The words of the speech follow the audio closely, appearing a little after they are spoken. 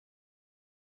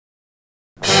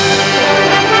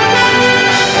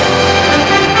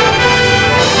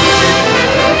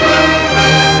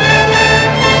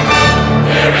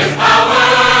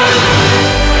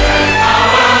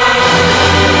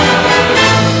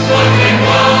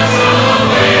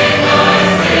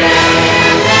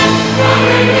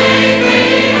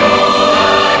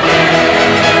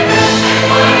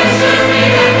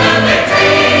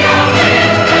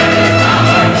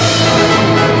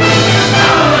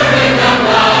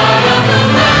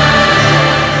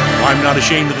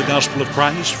ashamed of the gospel of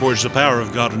Christ, for it is the power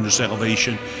of God unto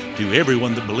salvation to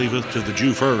everyone that believeth, to the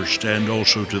Jew first, and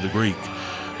also to the Greek.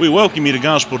 We welcome you to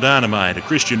Gospel Dynamite, a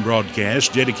Christian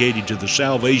broadcast dedicated to the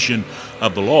salvation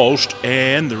of the lost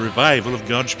and the revival of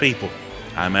God's people.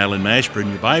 I'm Alan Mashburn,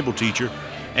 your Bible teacher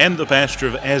and the pastor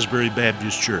of Asbury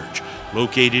Baptist Church,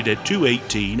 located at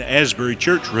 218 Asbury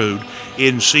Church Road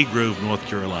in Seagrove, North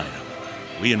Carolina.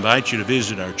 We invite you to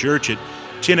visit our church at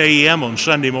 10 a.m. on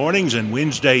Sunday mornings and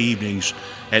Wednesday evenings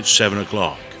at 7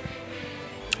 o'clock.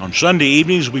 On Sunday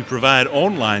evenings, we provide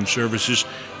online services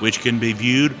which can be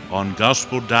viewed on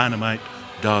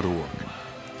gospeldynamite.org.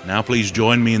 Now please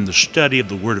join me in the study of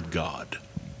the Word of God.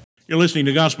 You're listening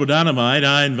to Gospel Dynamite.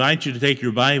 I invite you to take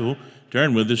your Bible,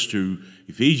 turn with us to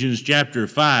Ephesians chapter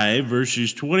 5,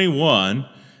 verses 21.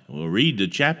 We'll read to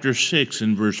chapter 6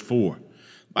 and verse 4.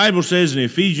 The Bible says in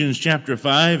Ephesians chapter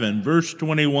 5 and verse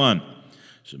 21,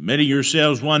 "Submitting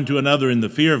yourselves one to another in the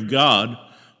fear of God.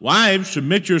 Wives,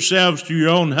 submit yourselves to your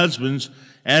own husbands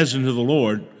as unto the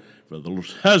Lord. For the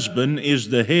husband is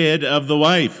the head of the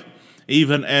wife,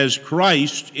 even as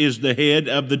Christ is the head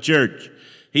of the church.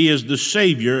 He is the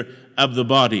Savior of the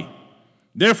body.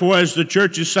 Therefore, as the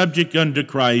church is subject unto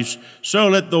Christ, so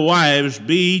let the wives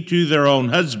be to their own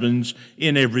husbands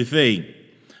in everything.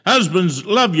 Husbands,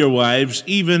 love your wives,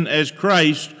 even as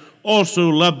Christ also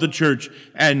loved the church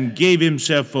and gave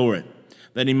himself for it,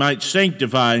 that he might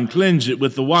sanctify and cleanse it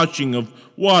with the washing of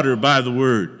water by the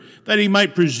word, that he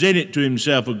might present it to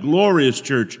himself a glorious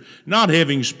church, not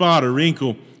having spot or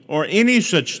wrinkle or any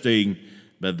such thing,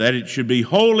 but that it should be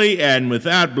holy and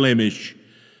without blemish.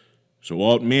 So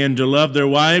ought men to love their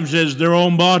wives as their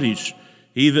own bodies.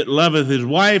 He that loveth his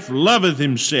wife loveth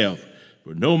himself.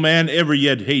 For no man ever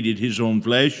yet hated his own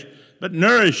flesh, but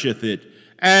nourisheth it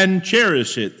and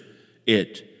cherisheth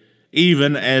it,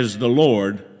 even as the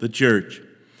Lord the church.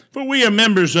 For we are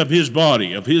members of his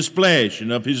body, of his flesh,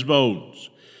 and of his bones.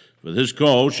 For this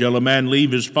cause shall a man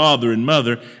leave his father and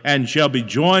mother, and shall be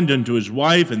joined unto his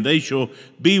wife, and they shall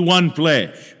be one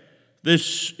flesh.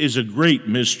 This is a great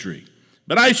mystery.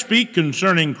 But I speak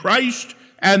concerning Christ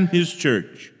and his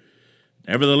church.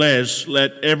 Nevertheless,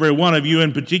 let every one of you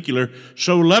in particular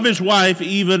so love his wife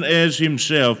even as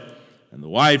himself, and the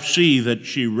wife see that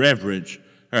she reverence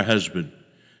her husband.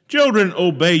 Children,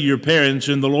 obey your parents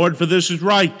in the Lord, for this is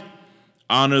right.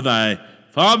 Honor thy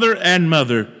father and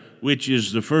mother, which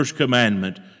is the first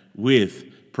commandment, with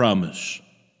promise,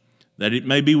 that it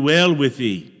may be well with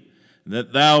thee, and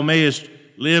that thou mayest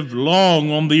live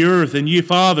long on the earth. And ye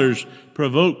fathers,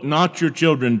 provoke not your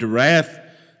children to wrath,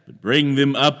 but bring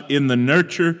them up in the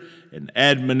nurture and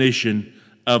admonition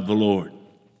of the Lord."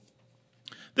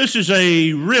 This is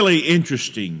a really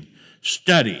interesting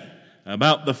study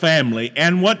about the family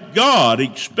and what God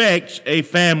expects a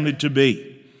family to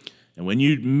be. And when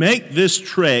you make this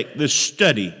trek, this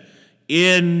study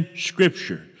in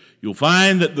Scripture, you'll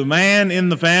find that the man in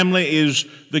the family is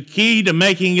the key to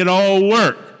making it all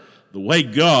work the way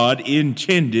God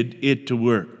intended it to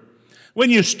work. When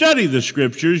you study the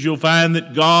Scriptures, you'll find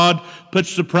that God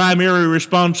puts the primary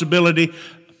responsibility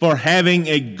for having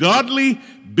a godly,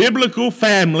 biblical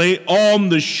family on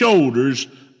the shoulders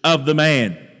of the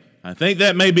man. I think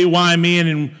that may be why men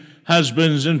and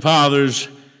husbands and fathers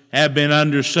have been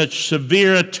under such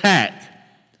severe attack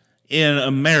in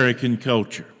American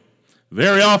culture.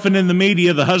 Very often in the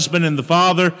media, the husband and the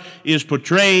father is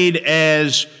portrayed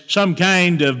as some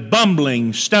kind of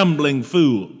bumbling, stumbling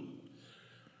fool.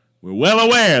 We're well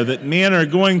aware that men are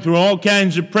going through all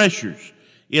kinds of pressures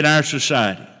in our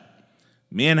society.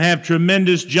 Men have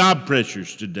tremendous job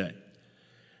pressures today.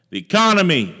 The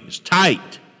economy is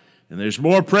tight, and there's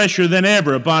more pressure than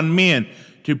ever upon men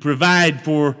to provide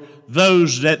for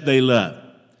those that they love.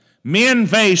 Men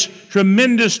face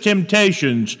tremendous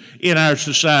temptations in our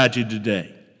society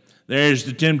today. There's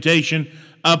the temptation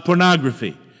of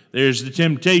pornography. There's the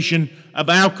temptation of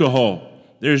alcohol.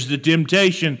 There's the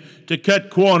temptation to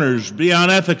cut corners, be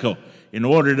unethical in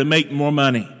order to make more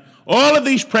money. All of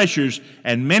these pressures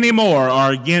and many more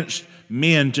are against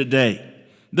men today.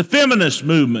 The feminist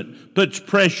movement puts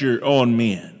pressure on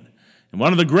men. And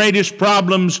one of the greatest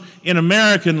problems in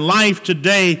American life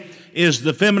today is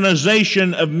the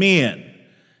feminization of men.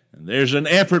 And there's an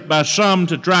effort by some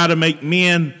to try to make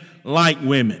men like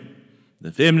women.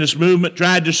 The feminist movement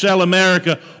tried to sell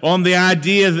America on the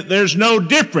idea that there's no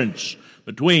difference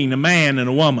between a man and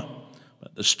a woman.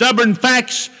 But the stubborn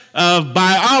facts of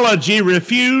biology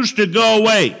refuse to go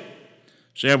away.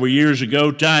 Several years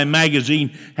ago, Time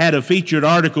magazine had a featured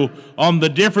article on the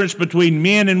difference between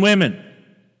men and women.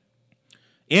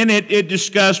 In it, it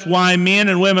discussed why men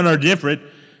and women are different,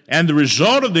 and the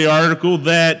result of the article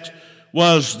that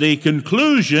was the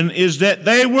conclusion is that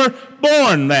they were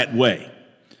born that way.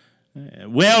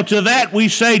 Well, to that we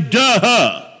say,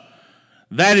 duh.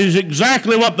 That is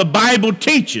exactly what the Bible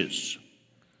teaches.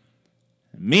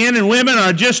 Men and women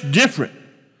are just different.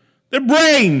 Their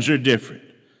brains are different,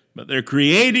 but they're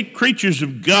created creatures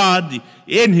of God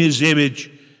in His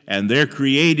image, and they're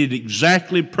created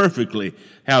exactly perfectly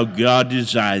how God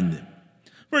designed them.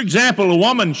 For example, a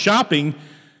woman shopping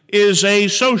is a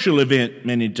social event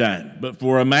many times, but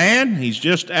for a man, he's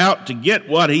just out to get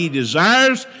what he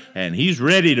desires, and he's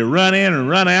ready to run in and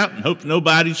run out and hope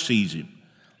nobody sees him.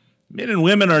 Men and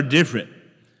women are different,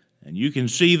 and you can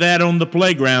see that on the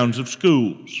playgrounds of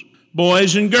schools.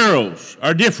 Boys and girls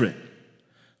are different.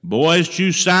 Boys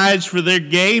choose sides for their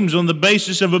games on the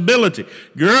basis of ability.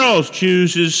 Girls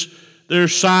choose their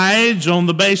sides on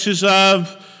the basis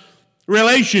of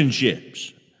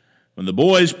relationships. When the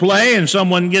boys play and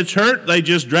someone gets hurt, they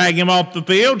just drag him off the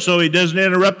field so he doesn't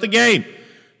interrupt the game.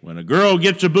 When a girl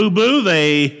gets a boo-boo,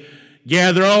 they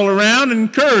gather all around and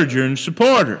encourage her and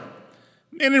support her.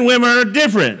 Men and women are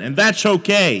different, and that's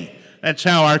okay. That's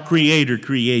how our Creator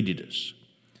created us.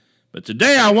 But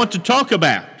today I want to talk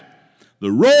about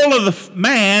the role of the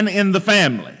man in the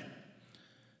family.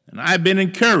 And I've been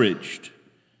encouraged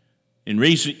in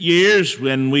recent years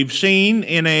when we've seen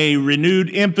in a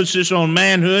renewed emphasis on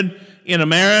manhood in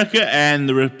America and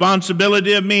the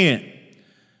responsibility of men.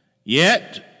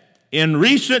 Yet, in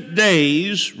recent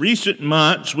days, recent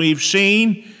months, we've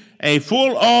seen a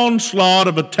full onslaught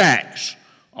of attacks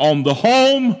on the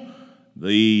home,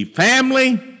 the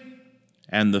family,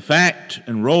 and the fact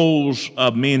and roles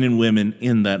of men and women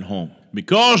in that home.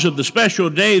 Because of the special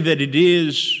day that it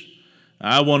is,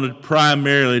 I want to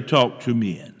primarily talk to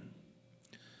men.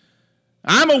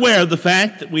 I'm aware of the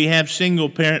fact that we have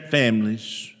single-parent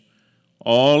families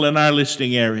all in our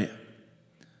listening area.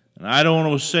 And I don't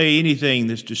want to say anything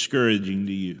that's discouraging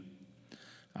to you.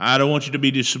 I don't want you to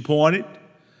be disappointed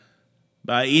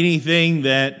by anything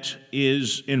that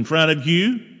is in front of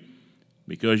you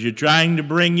because you're trying to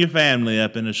bring your family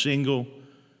up in a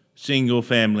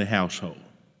single-family household.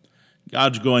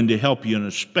 God's going to help you in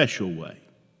a special way.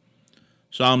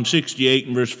 Psalm 68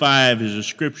 and verse 5 is a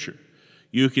scripture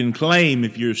you can claim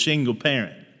if you're a single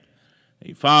parent.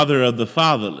 A father of the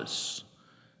fatherless,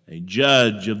 a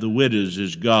judge of the widows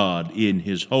is God in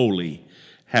His holy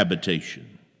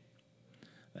habitation.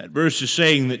 That verse is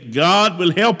saying that God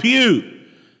will help you.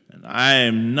 And I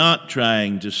am not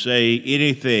trying to say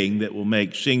anything that will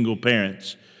make single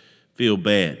parents feel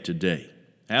bad today.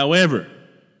 However,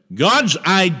 God's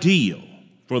ideal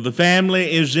for the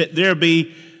family is that there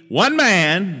be one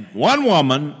man, one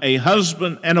woman, a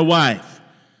husband, and a wife.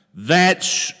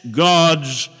 That's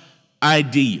God's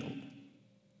ideal.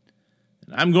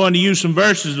 And I'm going to use some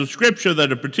verses of Scripture that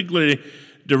are particularly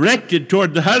directed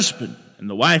toward the husband and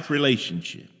the wife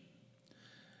relationship.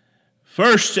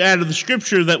 First, out of the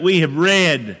Scripture that we have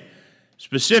read,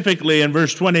 specifically in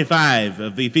verse 25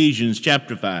 of Ephesians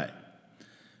chapter 5,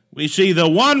 we see the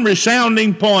one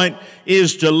resounding point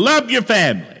is to love your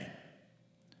family.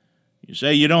 You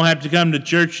say you don't have to come to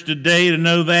church today to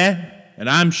know that, and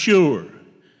I'm sure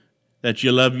that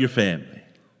you love your family.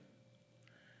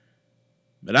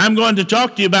 But I'm going to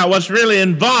talk to you about what's really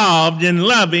involved in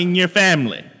loving your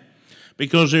family,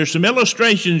 because there's some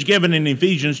illustrations given in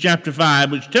Ephesians chapter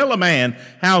 5 which tell a man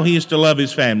how he is to love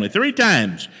his family. 3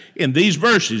 times in these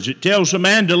verses it tells a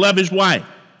man to love his wife.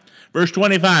 Verse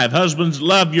 25, husbands,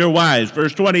 love your wives.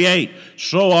 Verse 28,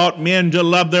 so ought men to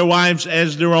love their wives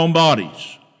as their own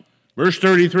bodies. Verse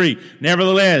 33,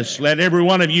 nevertheless, let every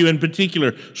one of you in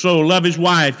particular so love his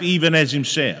wife even as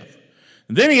himself.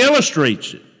 And then he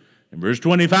illustrates it. In verse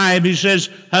 25, he says,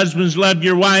 husbands, love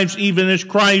your wives even as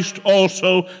Christ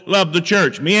also loved the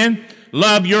church. Men,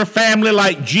 love your family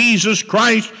like Jesus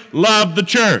Christ loved the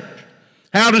church.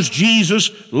 How does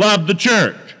Jesus love the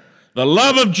church? The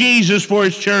love of Jesus for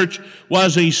His church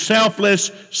was a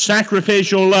selfless,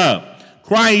 sacrificial love.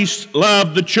 Christ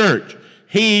loved the church.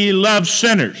 He loves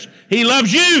sinners. He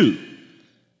loves you.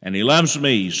 And He loves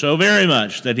me so very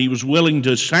much that He was willing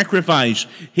to sacrifice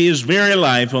His very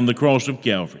life on the cross of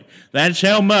Calvary. That's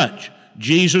how much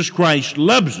Jesus Christ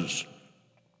loves us.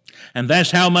 And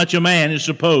that's how much a man is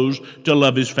supposed to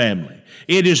love his family.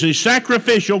 It is a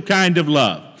sacrificial kind of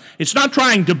love. It's not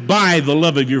trying to buy the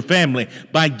love of your family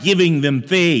by giving them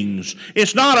things.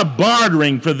 It's not a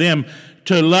bartering for them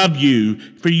to love you,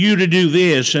 for you to do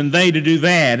this and they to do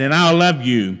that, and I'll love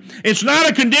you. It's not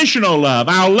a conditional love.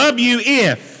 I'll love you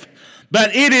if.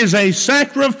 But it is a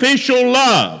sacrificial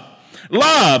love.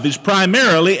 Love is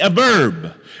primarily a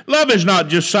verb. Love is not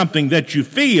just something that you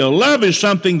feel. Love is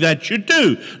something that you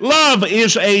do. Love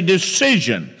is a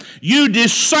decision. You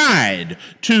decide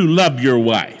to love your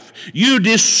wife. You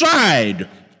decide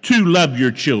to love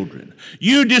your children.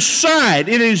 You decide.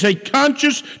 It is a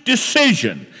conscious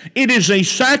decision. It is a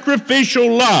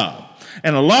sacrificial love.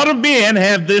 And a lot of men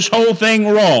have this whole thing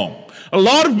wrong. A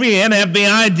lot of men have the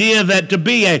idea that to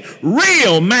be a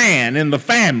real man in the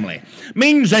family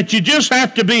means that you just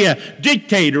have to be a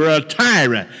dictator or a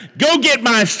tyrant. Go get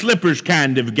my slippers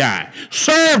kind of guy.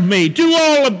 Serve me. Do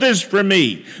all of this for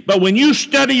me. But when you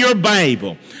study your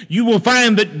Bible, you will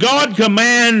find that God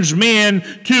commands men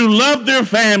to love their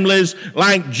families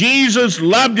like Jesus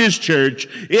loved his church.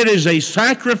 It is a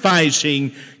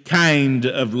sacrificing kind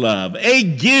of love, a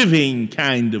giving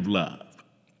kind of love.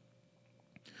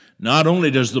 Not only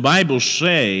does the Bible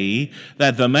say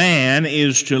that the man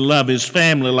is to love his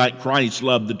family like Christ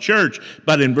loved the church,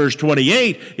 but in verse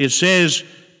 28 it says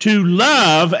to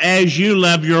love as you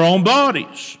love your own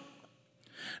bodies.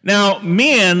 Now,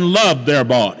 men love their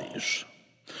bodies.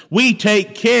 We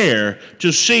take care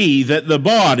to see that the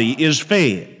body is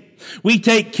fed. We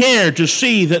take care to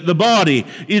see that the body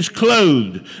is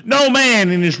clothed. No man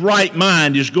in his right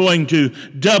mind is going to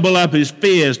double up his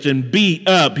fist and beat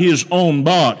up his own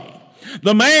body.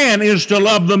 The man is to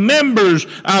love the members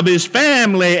of his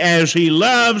family as he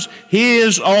loves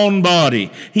his own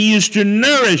body. He is to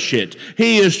nourish it.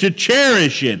 He is to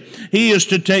cherish it. He is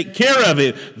to take care of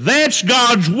it. That's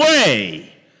God's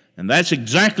way. And that's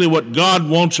exactly what God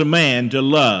wants a man to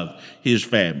love his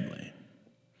family.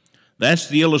 That's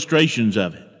the illustrations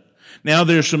of it. Now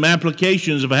there's some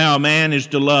applications of how a man is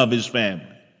to love his family.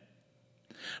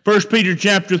 1 Peter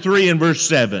chapter 3 and verse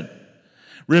 7.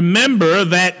 Remember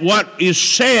that what is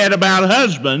said about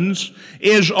husbands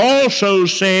is also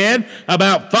said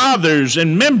about fathers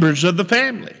and members of the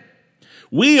family.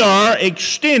 We are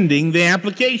extending the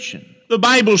application. The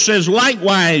Bible says,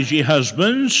 likewise, ye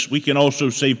husbands, we can also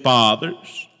say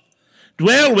fathers,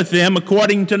 dwell with them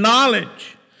according to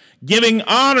knowledge, giving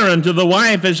honor unto the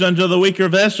wife as unto the weaker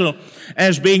vessel,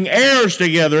 as being heirs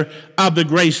together of the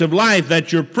grace of life,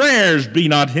 that your prayers be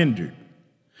not hindered.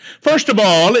 First of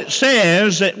all, it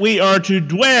says that we are to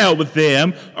dwell with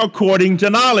them according to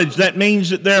knowledge. That means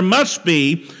that there must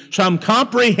be some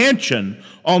comprehension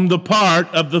on the part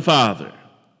of the father.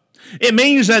 It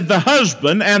means that the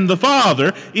husband and the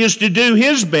father is to do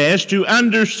his best to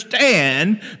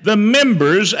understand the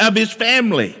members of his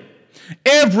family.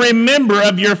 Every member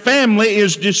of your family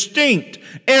is distinct.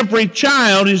 Every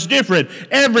child is different.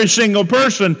 Every single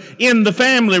person in the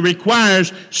family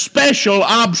requires special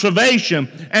observation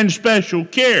and special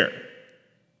care.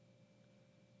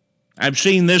 I've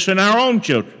seen this in our own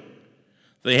children.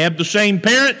 They have the same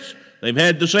parents, they've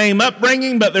had the same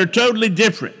upbringing, but they're totally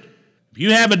different. If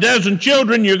you have a dozen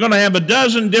children, you're going to have a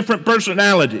dozen different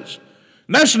personalities.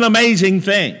 And that's an amazing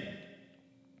thing.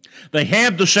 They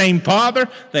have the same father,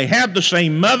 they have the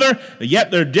same mother, yet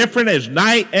they're different as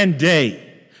night and day.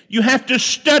 You have to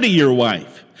study your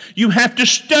wife. You have to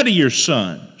study your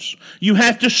sons. You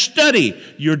have to study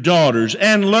your daughters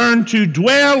and learn to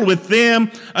dwell with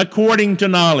them according to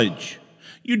knowledge.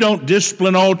 You don't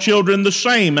discipline all children the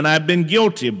same, and I've been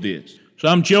guilty of this.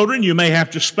 Some children you may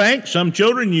have to spank. Some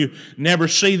children you never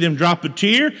see them drop a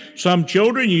tear. Some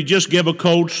children you just give a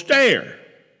cold stare.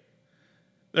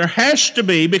 There has to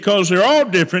be, because they're all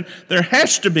different, there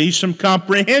has to be some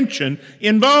comprehension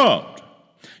involved.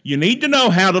 You need to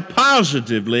know how to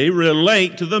positively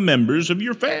relate to the members of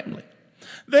your family.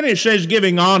 Then it says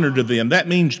giving honor to them. That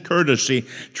means courtesy.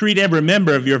 Treat every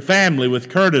member of your family with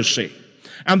courtesy.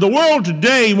 And the world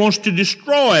today wants to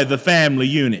destroy the family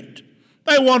unit.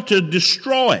 They want to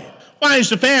destroy it. Why is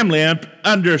the family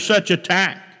under such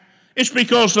attack? It's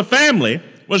because the family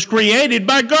was created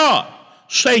by God.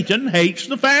 Satan hates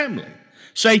the family.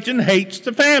 Satan hates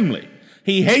the family.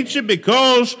 He hates it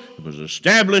because it was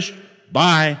established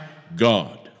by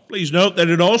God. Please note that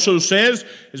it also says,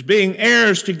 as being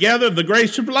heirs together of the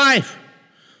grace of life.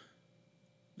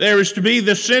 There is to be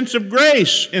the sense of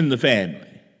grace in the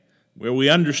family, where we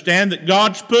understand that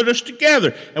God's put us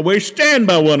together and we stand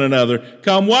by one another,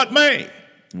 come what may.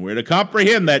 And we're to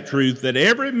comprehend that truth that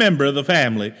every member of the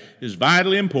family is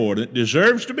vitally important,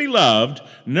 deserves to be loved,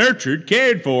 nurtured,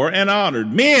 cared for, and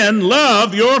honored. Men,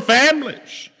 love your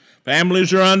families.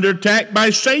 Families are under attack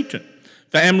by Satan.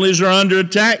 Families are under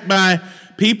attack by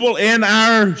people in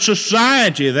our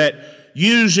society that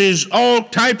uses all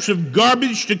types of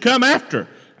garbage to come after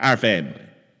our family.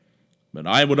 But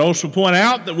I would also point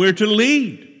out that we're to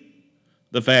lead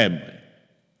the family.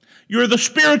 You're the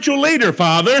spiritual leader,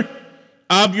 Father,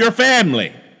 of your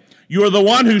family. You're the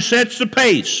one who sets the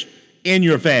pace in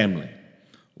your family.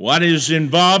 What is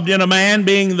involved in a man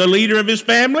being the leader of his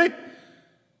family?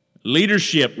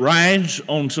 Leadership rides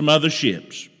on some other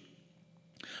ships.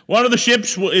 One of the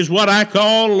ships is what I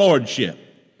call lordship.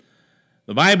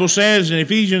 The Bible says in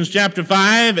Ephesians chapter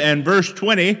 5 and verse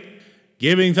 20,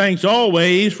 giving thanks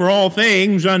always for all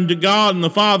things unto God and the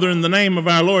Father in the name of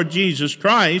our Lord Jesus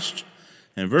Christ.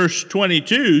 And verse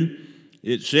 22,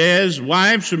 it says,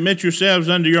 wives, submit yourselves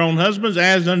unto your own husbands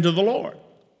as unto the Lord.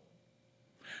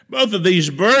 Both of these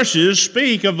verses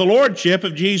speak of the lordship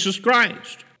of Jesus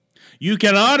Christ. You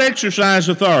cannot exercise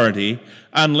authority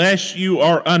unless you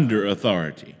are under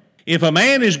authority. If a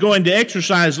man is going to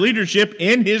exercise leadership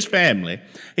in his family,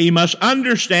 he must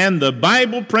understand the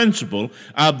Bible principle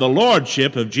of the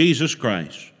lordship of Jesus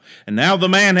Christ. And now the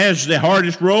man has the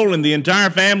hardest role in the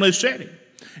entire family setting.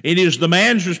 It is the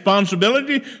man's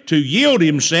responsibility to yield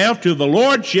himself to the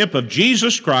lordship of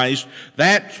Jesus Christ.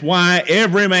 That's why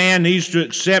every man needs to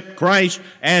accept Christ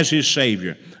as his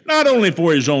Savior, not only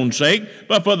for his own sake,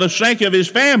 but for the sake of his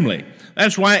family.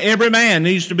 That's why every man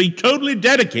needs to be totally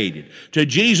dedicated to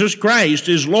Jesus Christ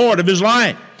as Lord of his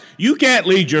life. You can't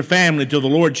lead your family to the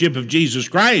lordship of Jesus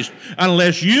Christ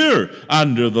unless you're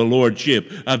under the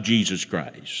lordship of Jesus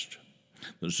Christ.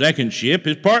 The second ship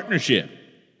is partnership.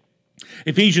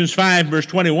 Ephesians 5 verse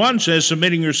 21 says,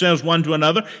 submitting yourselves one to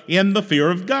another in the fear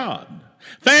of God.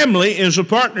 Family is a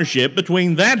partnership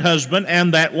between that husband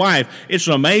and that wife. It's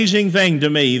an amazing thing to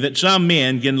me that some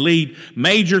men can lead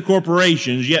major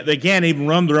corporations, yet they can't even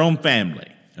run their own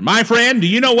family. And my friend, do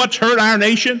you know what's hurt our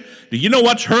nation? Do you know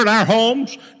what's hurt our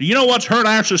homes? Do you know what's hurt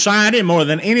our society more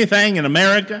than anything in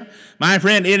America? My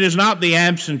friend, it is not the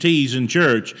absentees in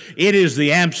church. It is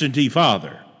the absentee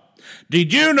father.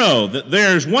 Did you know that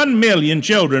there's 1 million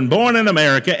children born in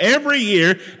America every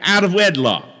year out of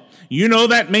wedlock? You know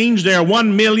that means there are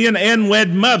 1 million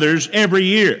unwed mothers every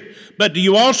year. But do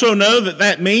you also know that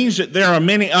that means that there are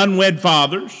many unwed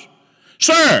fathers?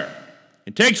 Sir,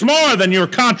 it takes more than your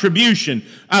contribution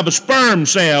of a sperm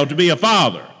cell to be a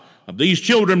father. Of these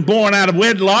children born out of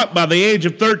wedlock by the age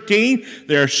of 13,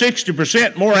 they are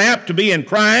 60% more apt to be in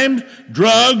crimes,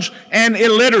 drugs, and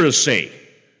illiteracy.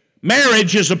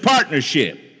 Marriage is a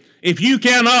partnership. If you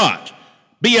cannot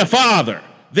be a father,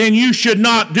 then you should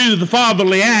not do the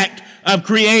fatherly act of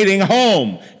creating a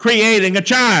home, creating a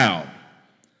child.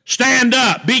 Stand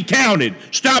up, be counted.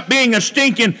 Stop being a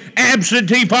stinking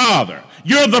absentee father.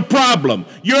 You're the problem.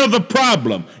 You're the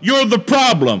problem. You're the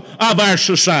problem of our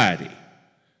society.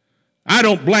 I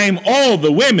don't blame all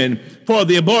the women for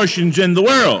the abortions in the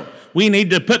world. We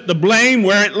need to put the blame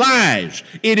where it lies.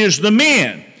 It is the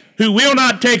men who will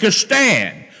not take a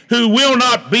stand, who will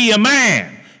not be a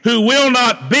man, who will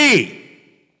not be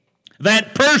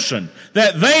that person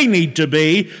that they need to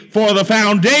be for the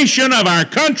foundation of our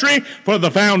country, for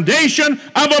the foundation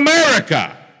of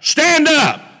America. Stand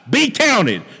up, be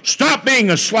counted, stop being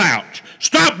a slouch,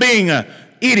 stop being an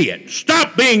idiot,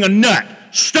 stop being a nut,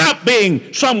 stop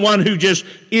being someone who just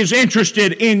is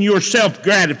interested in your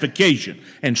self-gratification,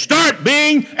 and start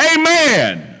being a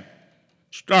man.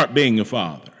 Start being a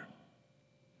father.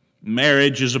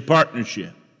 Marriage is a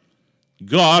partnership.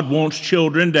 God wants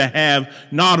children to have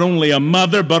not only a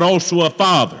mother, but also a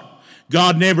father.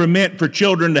 God never meant for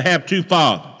children to have two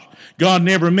fathers. God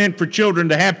never meant for children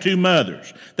to have two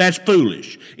mothers. That's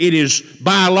foolish. It is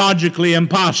biologically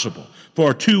impossible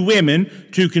for two women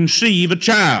to conceive a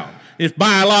child. It's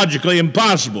biologically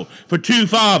impossible for two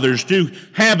fathers to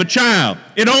have a child.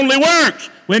 It only works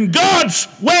when God's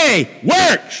way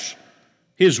works.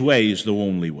 His way is the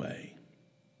only way.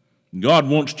 God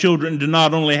wants children to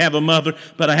not only have a mother,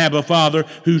 but to have a father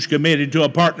who's committed to a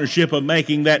partnership of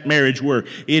making that marriage work.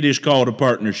 It is called a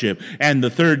partnership. And the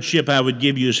third ship I would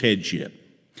give you is headship.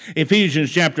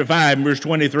 Ephesians chapter 5 verse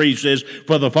 23 says,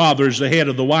 for the father is the head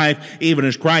of the wife, even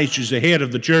as Christ is the head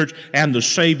of the church and the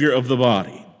Savior of the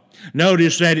body.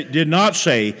 Notice that it did not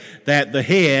say that the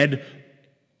head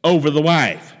over the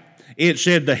wife. It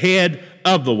said the head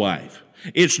of the wife.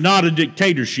 It's not a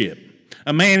dictatorship.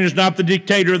 A man is not the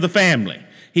dictator of the family.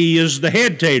 He is the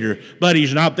head-tator, but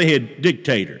he's not the head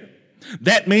dictator.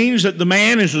 That means that the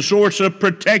man is a source of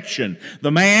protection.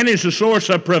 The man is a source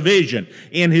of provision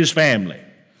in his family.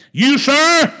 You,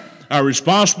 sir, are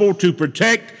responsible to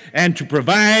protect and to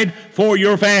provide for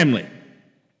your family.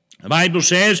 The Bible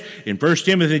says in 1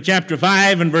 Timothy chapter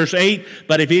 5 and verse 8,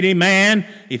 but if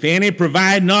any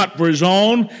provide not for his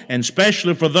own, and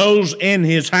especially for those in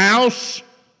his house,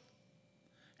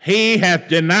 he hath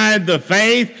denied the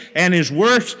faith and is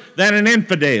worse than an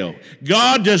infidel.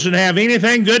 God doesn't have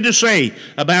anything good to say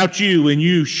about you when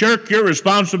you shirk your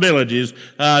responsibilities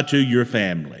to your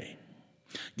family.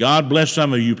 God bless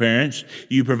some of you parents.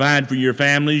 You provide for your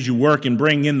families. You work and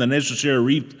bring in the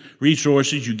necessary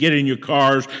resources. You get in your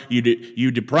cars. You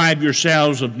deprive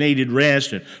yourselves of needed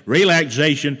rest and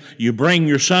relaxation. You bring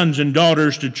your sons and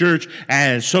daughters to church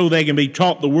so they can be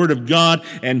taught the Word of God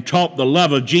and taught the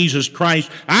love of Jesus Christ.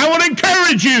 I want to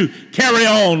encourage you, carry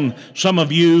on. Some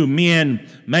of you men,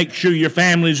 make sure your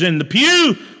family's in the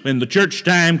pew when the church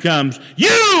time comes.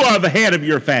 You are the head of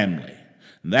your family.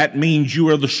 That means you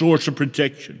are the source of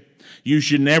protection. You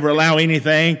should never allow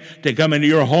anything to come into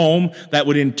your home that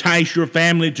would entice your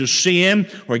family to sin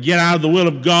or get out of the will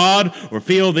of God or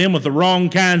fill them with the wrong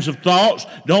kinds of thoughts.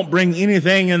 Don't bring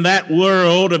anything in that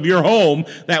world of your home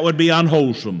that would be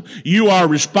unwholesome. You are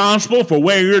responsible for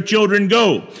where your children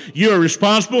go. You are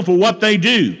responsible for what they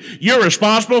do. You're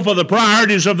responsible for the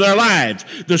priorities of their lives.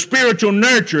 The spiritual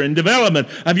nurture and development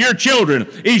of your children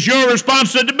is your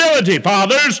responsibility,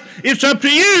 fathers. It's up to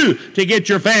you to get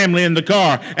your family in the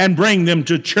car and bring them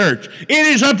to church. It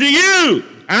is up to you.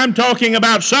 I'm talking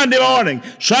about Sunday morning,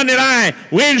 Sunday night,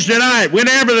 Wednesday night,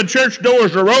 whenever the church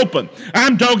doors are open.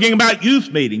 I'm talking about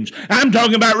youth meetings. I'm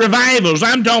talking about revivals.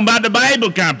 I'm talking about the Bible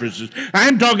conferences.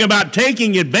 I'm talking about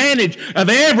taking advantage of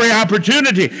every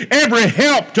opportunity, every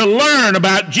help to learn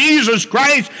about Jesus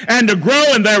Christ and to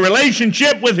grow in their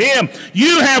relationship with Him.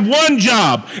 You have one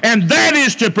job, and that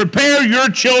is to prepare your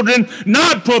children,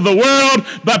 not for the world,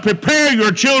 but prepare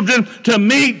your children to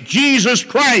meet Jesus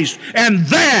Christ. And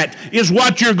that is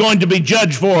what you're going to be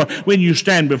judged for when you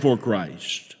stand before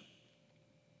Christ.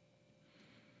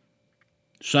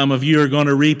 Some of you are going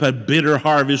to reap a bitter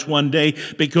harvest one day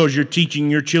because you're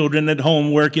teaching your children that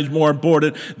homework is more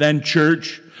important than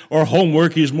church, or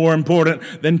homework is more important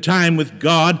than time with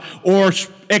God, or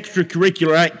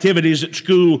extracurricular activities at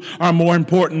school are more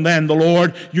important than the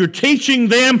Lord. You're teaching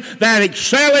them that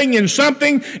excelling in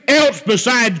something else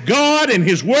besides God and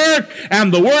His work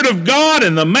and the Word of God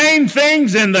and the main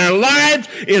things in their lives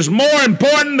is more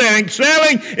important than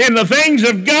excelling in the things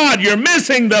of God. You're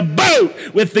missing the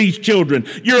boat with these children.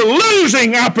 You're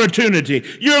losing opportunity.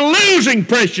 You're losing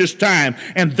precious time.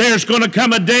 And there's going to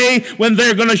come a day when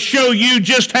they're going to show you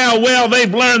just how well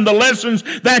they've learned the lessons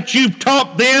that you've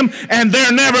taught them, and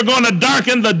they're never going to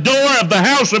darken the door of the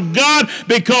house of God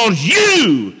because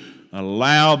you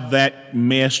allowed that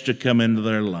mess to come into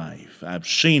their life. I've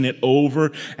seen it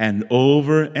over and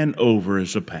over and over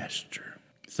as a pastor.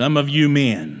 Some of you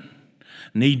men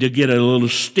need to get a little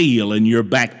steel in your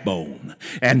backbone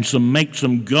and make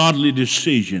some godly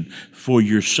decision for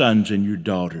your sons and your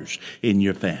daughters in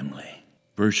your family.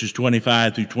 Verses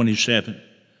 25 through 27,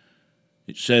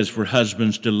 it says, "For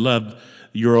husbands to love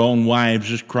your own wives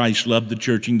as Christ loved the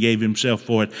church and gave Himself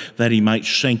for it, that He might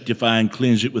sanctify and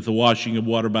cleanse it with the washing of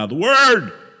water by the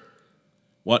Word."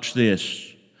 Watch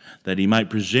this. "That He might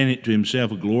present it to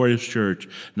Himself a glorious church,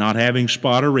 not having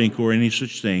spot or wrinkle or any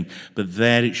such thing, but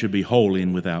that it should be holy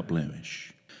and without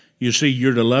blemish." You see,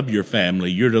 you're to love your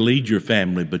family, you're to lead your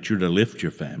family, but you're to lift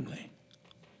your family.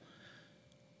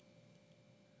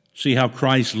 See how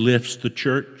Christ lifts the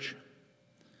church?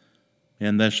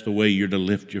 And that's the way you're to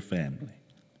lift your family.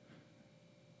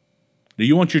 Do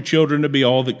you want your children to be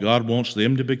all that God wants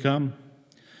them to become?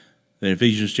 Then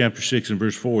Ephesians chapter 6 and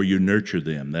verse 4, you nurture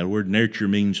them. That word nurture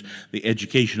means the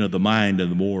education of the mind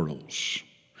and the morals.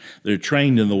 They're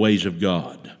trained in the ways of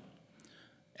God.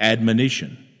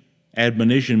 Admonition.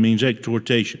 Admonition means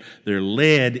exhortation. They're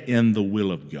led in the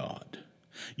will of God.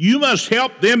 You must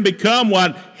help them become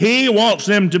what He wants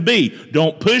them to be.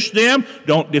 Don't push them.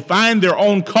 Don't define their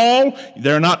own call.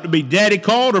 They're not to be daddy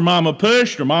called or mama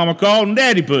pushed or mama called and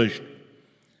daddy pushed.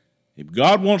 If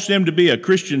God wants them to be a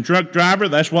Christian truck driver,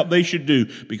 that's what they should do,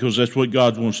 because that's what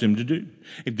God wants them to do.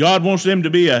 If God wants them to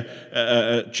be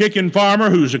a chicken farmer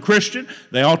who's a Christian,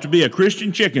 they ought to be a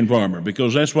Christian chicken farmer,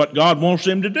 because that's what God wants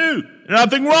them to do. There's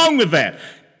nothing wrong with that.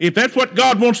 If that's what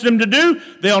God wants them to do,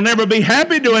 they'll never be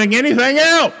happy doing anything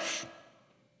else.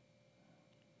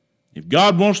 If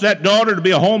God wants that daughter to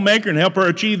be a homemaker and help her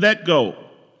achieve that goal,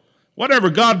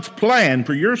 whatever God's plan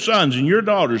for your sons and your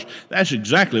daughters, that's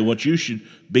exactly what you should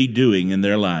be doing in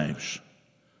their lives.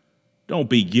 Don't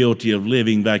be guilty of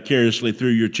living vicariously through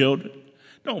your children.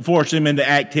 Don't force them into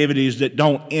activities that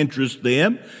don't interest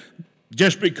them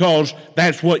just because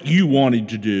that's what you wanted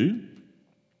to do.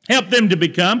 Help them to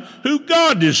become who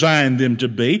God designed them to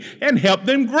be, and help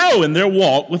them grow in their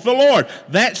walk with the Lord.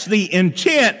 That's the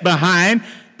intent behind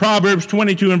Proverbs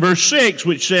 22 and verse 6,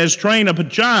 which says, "Train up a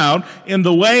child in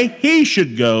the way he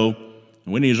should go,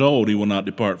 and when he's old, he will not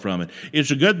depart from it." It's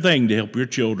a good thing to help your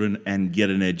children and get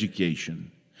an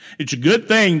education. It's a good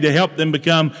thing to help them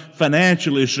become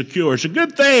financially secure. It's a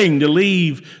good thing to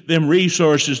leave them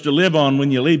resources to live on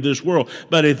when you leave this world.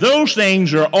 But if those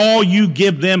things are all you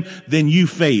give them, then you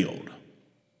failed.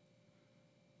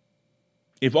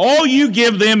 If all you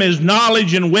give them is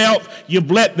knowledge and wealth, you've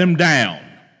let them down.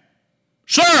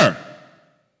 Sir,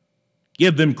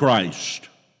 give them Christ.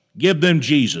 Give them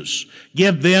Jesus.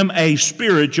 Give them a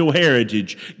spiritual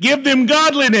heritage. Give them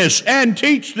godliness and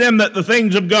teach them that the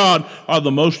things of God are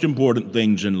the most important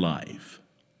things in life.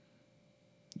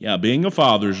 Yeah, being a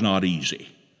father is not easy.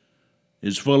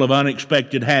 It's full of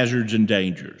unexpected hazards and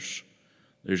dangers.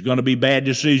 There's going to be bad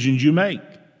decisions you make.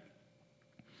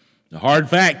 The hard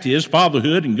fact is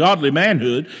fatherhood and godly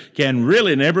manhood can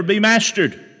really never be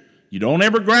mastered. You don't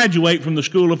ever graduate from the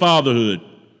school of fatherhood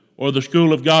or the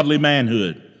school of godly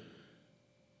manhood.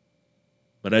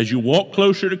 But as you walk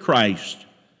closer to Christ,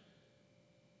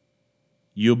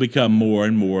 you'll become more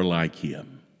and more like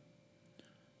Him.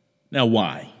 Now,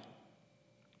 why?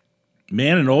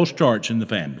 Man, it all starts in the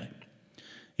family.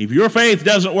 If your faith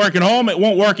doesn't work at home, it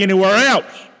won't work anywhere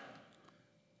else.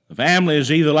 The family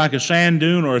is either like a sand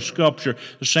dune or a sculpture.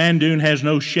 The sand dune has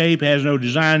no shape, has no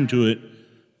design to it.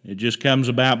 It just comes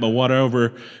about by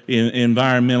whatever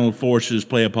environmental forces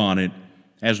play upon it.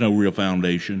 It has no real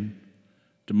foundation.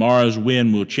 Tomorrow's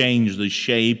wind will change the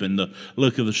shape and the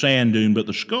look of the sand dune, but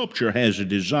the sculpture has a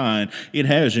design, it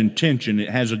has intention, it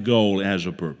has a goal, it has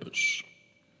a purpose.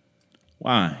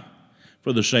 Why?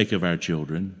 For the sake of our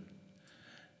children.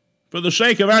 For the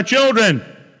sake of our children.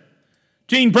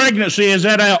 Teen pregnancy is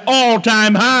at an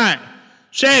all-time high.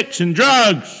 Sex and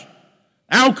drugs,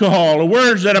 alcohol are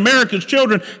words that America's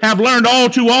children have learned all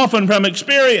too often from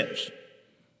experience.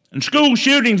 And school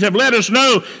shootings have let us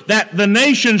know that the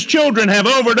nation's children have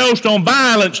overdosed on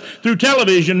violence through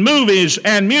television, movies,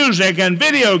 and music and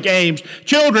video games.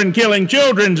 Children killing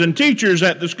children and teachers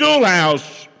at the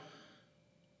schoolhouse.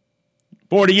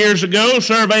 40 years ago,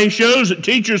 survey shows that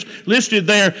teachers listed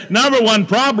their number one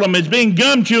problem as being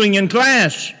gum chewing in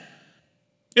class.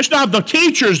 It's not the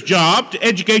teacher's job to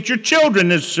educate your children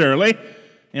necessarily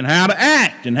in how to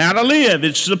act and how to live.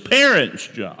 It's the parent's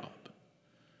job.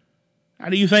 How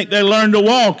do you think they learn to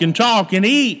walk and talk and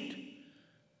eat?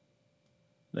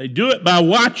 They do it by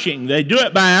watching. They do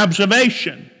it by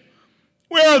observation.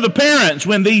 Where are the parents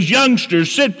when these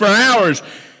youngsters sit for hours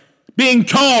being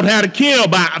taught how to kill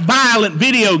by violent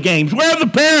video games? Where are the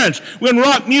parents when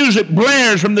rock music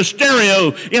blares from the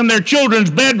stereo in their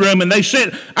children's bedroom and they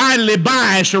sit idly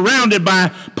by surrounded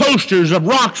by posters of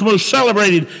rock's most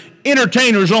celebrated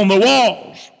entertainers on the walls?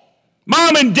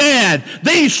 Mom and Dad,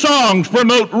 these songs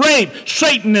promote rape,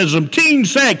 Satanism, teen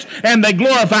sex, and they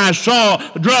glorify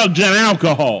drugs and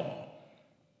alcohol.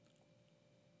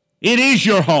 It is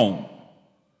your home.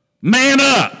 Man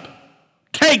up.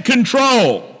 Take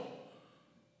control.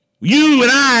 You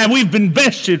and I, we've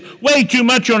invested way too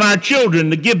much on our children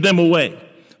to give them away.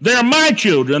 They're my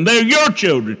children. They're your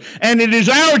children. And it is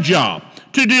our job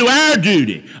to do our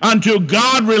duty until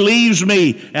God relieves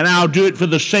me, and I'll do it for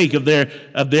the sake of their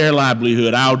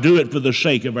livelihood. I'll do it for the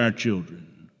sake of our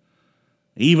children.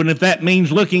 Even if that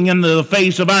means looking into the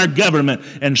face of our government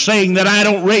and saying that I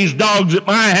don't raise dogs at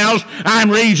my house, I'm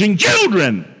raising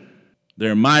children.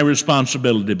 They're my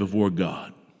responsibility before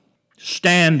God.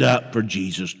 Stand up for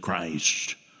Jesus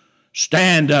Christ.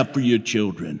 Stand up for your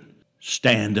children.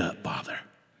 Stand up, Father.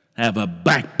 Have a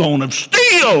backbone of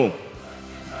steel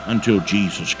until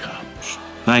Jesus comes.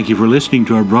 Thank you for listening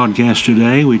to our broadcast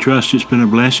today. We trust it's been a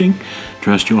blessing.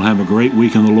 Trust you'll have a great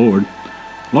week in the Lord.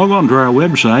 Log on to our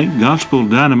website,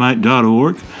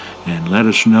 gospeldynamite.org, and let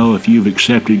us know if you've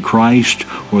accepted Christ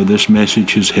or this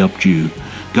message has helped you.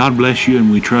 God bless you,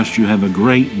 and we trust you have a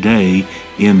great day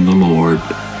in the Lord.